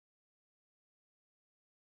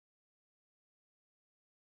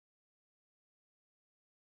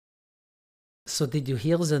So did you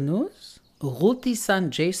hear the news? Ruthie's son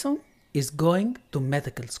Jason is going to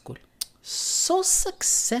medical school. So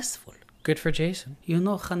successful. Good for Jason. You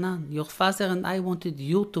know, Hanan, your father and I wanted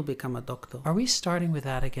you to become a doctor. Are we starting with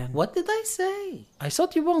that again? What did I say? I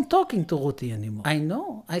thought you weren't talking to Ruthie anymore. I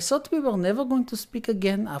know. I thought we were never going to speak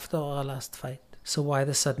again after our last fight. So why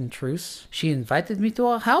the sudden truce? She invited me to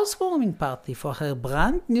her housewarming party for her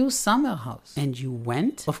brand new summer house. And you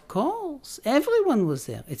went? Of course. Everyone was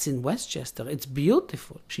there. It's in Westchester. It's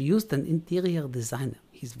beautiful. She used an interior designer.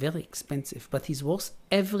 He's very expensive, but he's worth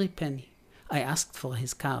every penny. I asked for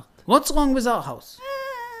his card. What's wrong with our house?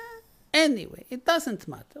 Anyway, it doesn't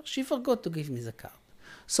matter. She forgot to give me the card.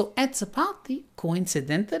 So at the party,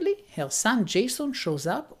 coincidentally, her son Jason shows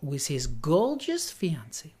up with his gorgeous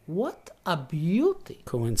fiancée. What a beauty.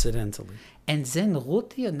 Coincidentally. And then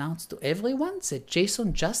Ruthie announced to everyone that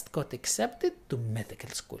Jason just got accepted to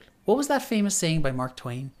medical school. What was that famous saying by Mark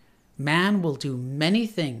Twain? Man will do many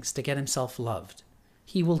things to get himself loved.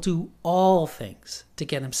 He will do all things to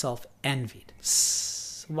get himself envied.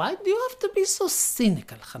 Why do you have to be so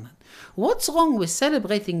cynical, Hanan? What's wrong with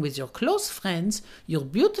celebrating with your close friends your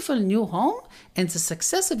beautiful new home and the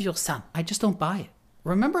success of your son? I just don't buy it.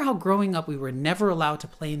 Remember how growing up we were never allowed to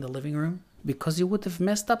play in the living room? Because you would have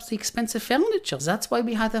messed up the expensive furniture. That's why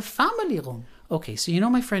we had a family room. Okay, so you know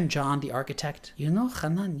my friend John, the architect? You know,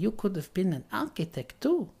 Hanan, you could have been an architect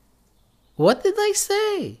too. What did I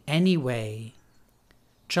say? Anyway,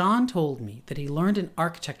 John told me that he learned in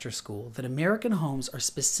architecture school that American homes are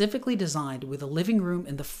specifically designed with a living room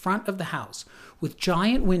in the front of the house with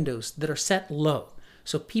giant windows that are set low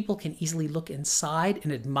so people can easily look inside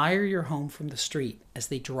and admire your home from the street as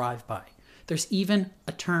they drive by. There's even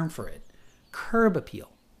a term for it, curb appeal.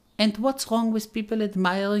 And what's wrong with people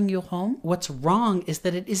admiring your home? What's wrong is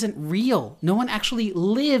that it isn't real. No one actually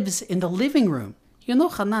lives in the living room. You know,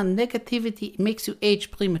 Hanan, negativity makes you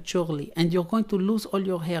age prematurely and you're going to lose all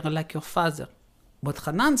your hair like your father. What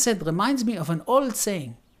Hanan said reminds me of an old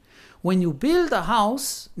saying. When you build a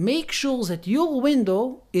house, make sure that your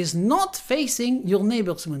window is not facing your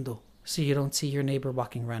neighbor's window. So you don't see your neighbor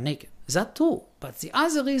walking around naked. That too, but the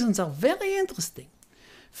other reasons are very interesting.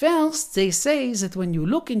 First, they say that when you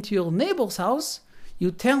look into your neighbor's house,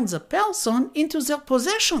 you turn the person into their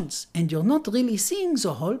possessions and you're not really seeing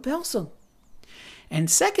the whole person. And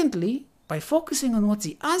secondly, by focusing on what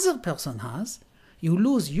the other person has, you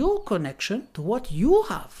lose your connection to what you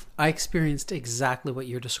have. I experienced exactly what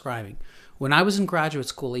you're describing. When I was in graduate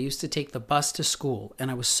school, I used to take the bus to school, and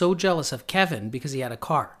I was so jealous of Kevin because he had a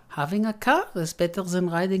car. Having a car is better than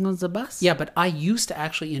riding on the bus. Yeah, but I used to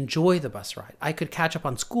actually enjoy the bus ride. I could catch up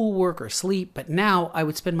on schoolwork or sleep, but now I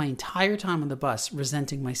would spend my entire time on the bus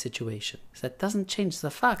resenting my situation. That doesn't change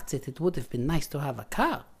the fact that it would have been nice to have a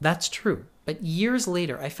car. That's true. But years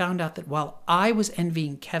later, I found out that while I was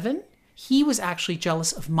envying Kevin, he was actually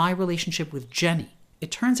jealous of my relationship with Jenny.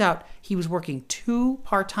 It turns out he was working 2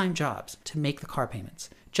 part-time jobs to make the car payments,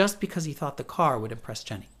 just because he thought the car would impress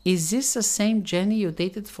Jenny. Is this the same Jenny you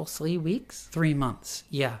dated for 3 weeks? 3 months.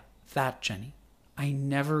 Yeah, that Jenny. I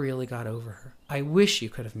never really got over her. I wish you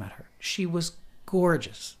could have met her. She was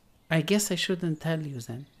gorgeous. I guess I shouldn't tell you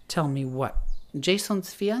then. Tell me what? Jason's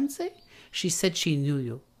fiancée? She said she knew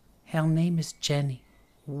you. Her name is Jenny.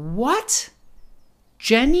 What?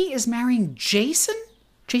 Jenny is marrying Jason?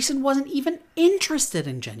 Jason wasn't even interested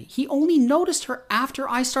in Jenny. He only noticed her after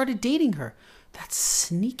I started dating her. That's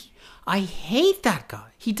sneaky. I hate that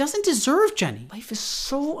guy. He doesn't deserve Jenny. Life is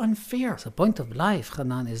so unfair. The point of life,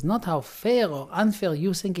 Hanan, is not how fair or unfair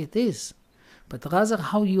you think it is, but rather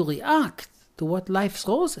how you react to what life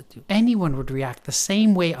throws at you. Anyone would react the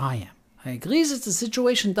same way I am. I agree that the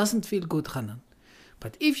situation doesn't feel good, Hanan.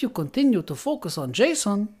 But if you continue to focus on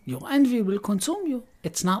Jason, your envy will consume you.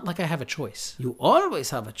 It's not like I have a choice. You always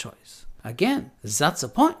have a choice. Again, that's the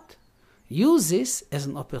point. Use this as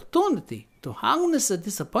an opportunity to harness the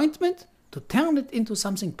disappointment, to turn it into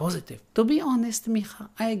something positive. To be honest, Micha,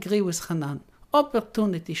 I agree with Hanan.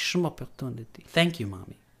 Opportunity, schmopportunity. Thank you,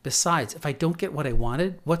 Mommy. Besides, if I don't get what I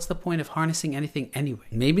wanted, what's the point of harnessing anything anyway?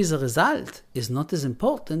 Maybe the result is not as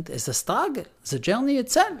important as the struggle, the journey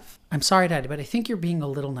itself. I'm sorry, Daddy, but I think you're being a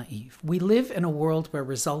little naive. We live in a world where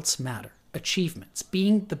results matter. Achievements,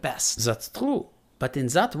 being the best. That's true. But in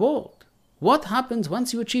that world, what happens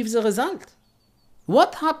once you achieve the result?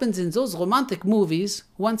 What happens in those romantic movies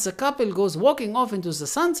once a couple goes walking off into the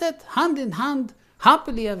sunset, hand in hand,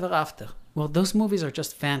 happily ever after? Well, those movies are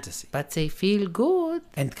just fantasy. But they feel good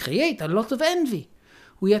and create a lot of envy.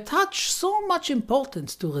 We attach so much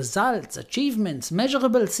importance to results, achievements,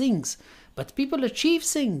 measurable things. But people achieve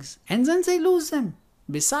things and then they lose them.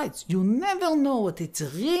 Besides, you never know what it's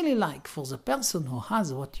really like for the person who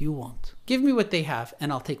has what you want. Give me what they have,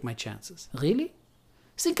 and I'll take my chances. Really?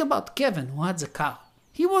 Think about Kevin, who had the car.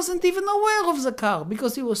 He wasn't even aware of the car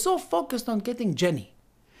because he was so focused on getting Jenny.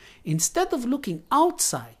 Instead of looking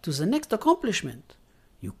outside to the next accomplishment,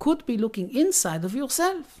 you could be looking inside of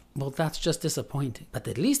yourself. Well, that's just disappointing. But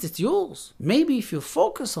at least it's yours. Maybe if you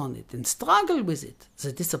focus on it and struggle with it,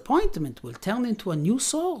 the disappointment will turn into a new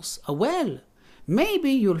source, a well.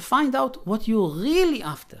 Maybe you'll find out what you're really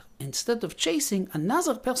after, instead of chasing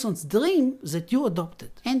another person's dream that you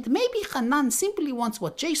adopted. And maybe Hanan simply wants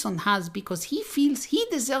what Jason has because he feels he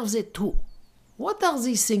deserves it too. What are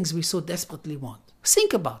these things we so desperately want?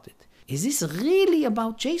 Think about it. Is this really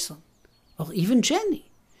about Jason? Or even Jenny?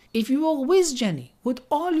 If you were with Jenny, would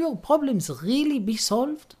all your problems really be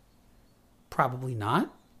solved? Probably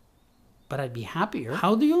not. But I'd be happier.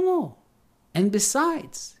 How do you know? And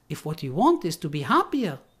besides, if what you want is to be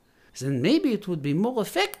happier, then maybe it would be more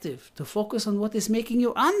effective to focus on what is making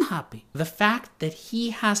you unhappy. The fact that he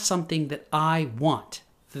has something that I want,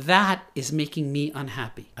 that is making me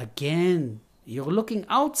unhappy. Again, you're looking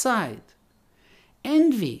outside.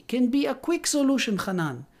 Envy can be a quick solution,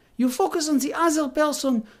 Hanan. You focus on the other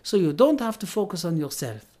person so you don't have to focus on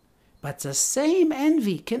yourself. But the same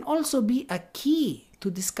envy can also be a key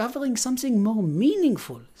to discovering something more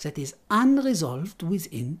meaningful that is unresolved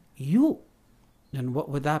within you. And what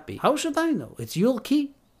would that be? How should I know? It's your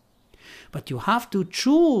key. But you have to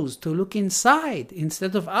choose to look inside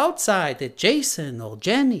instead of outside at Jason or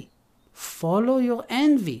Jenny. Follow your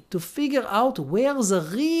envy to figure out where the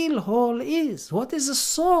real hole is. What is the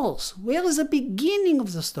source? Where is the beginning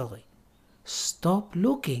of the story? Stop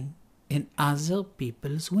looking in other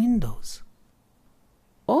people's windows.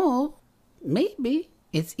 Or maybe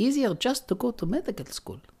it's easier just to go to medical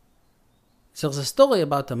school. There's a story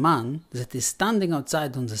about a man that is standing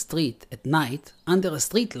outside on the street at night under a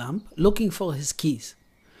street lamp looking for his keys.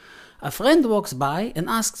 A friend walks by and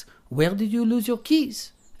asks, "Where did you lose your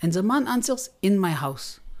keys?" And the man answers, "In my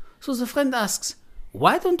house." So the friend asks,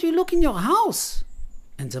 "Why don't you look in your house?"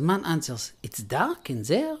 And the man answers, "It's dark in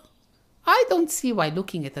there." I don't see why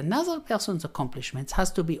looking at another person's accomplishments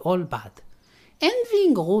has to be all bad.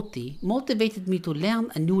 Envying Ruti motivated me to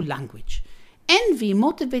learn a new language. Envy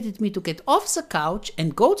motivated me to get off the couch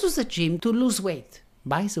and go to the gym to lose weight.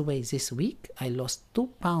 By the way, this week I lost 2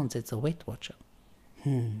 pounds at the Weight Watcher.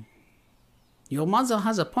 Your mother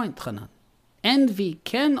has a point, Hanan. Envy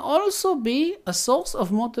can also be a source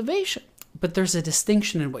of motivation. But there's a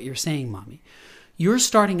distinction in what you're saying, Mommy. You're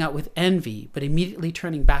starting out with envy, but immediately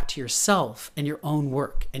turning back to yourself and your own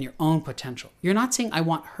work and your own potential. You're not saying, I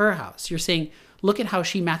want her house. You're saying, look at how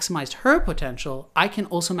she maximized her potential. I can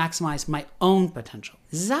also maximize my own potential.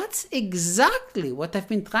 That's exactly what I've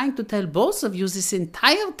been trying to tell both of you this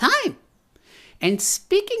entire time. And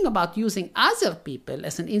speaking about using other people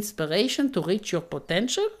as an inspiration to reach your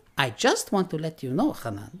potential, I just want to let you know,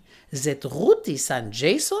 Hanan, that Ruti's son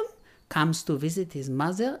Jason comes to visit his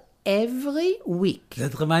mother every week.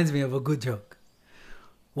 That reminds me of a good joke.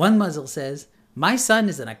 One mother says, "My son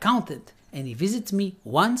is an accountant and he visits me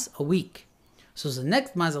once a week." So the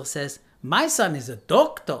next mother says, "My son is a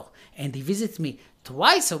doctor and he visits me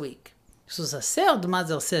twice a week." So the third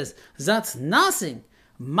mother says, "That's nothing.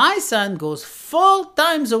 My son goes 4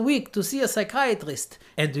 times a week to see a psychiatrist.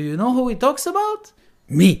 And do you know who he talks about?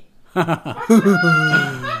 Me."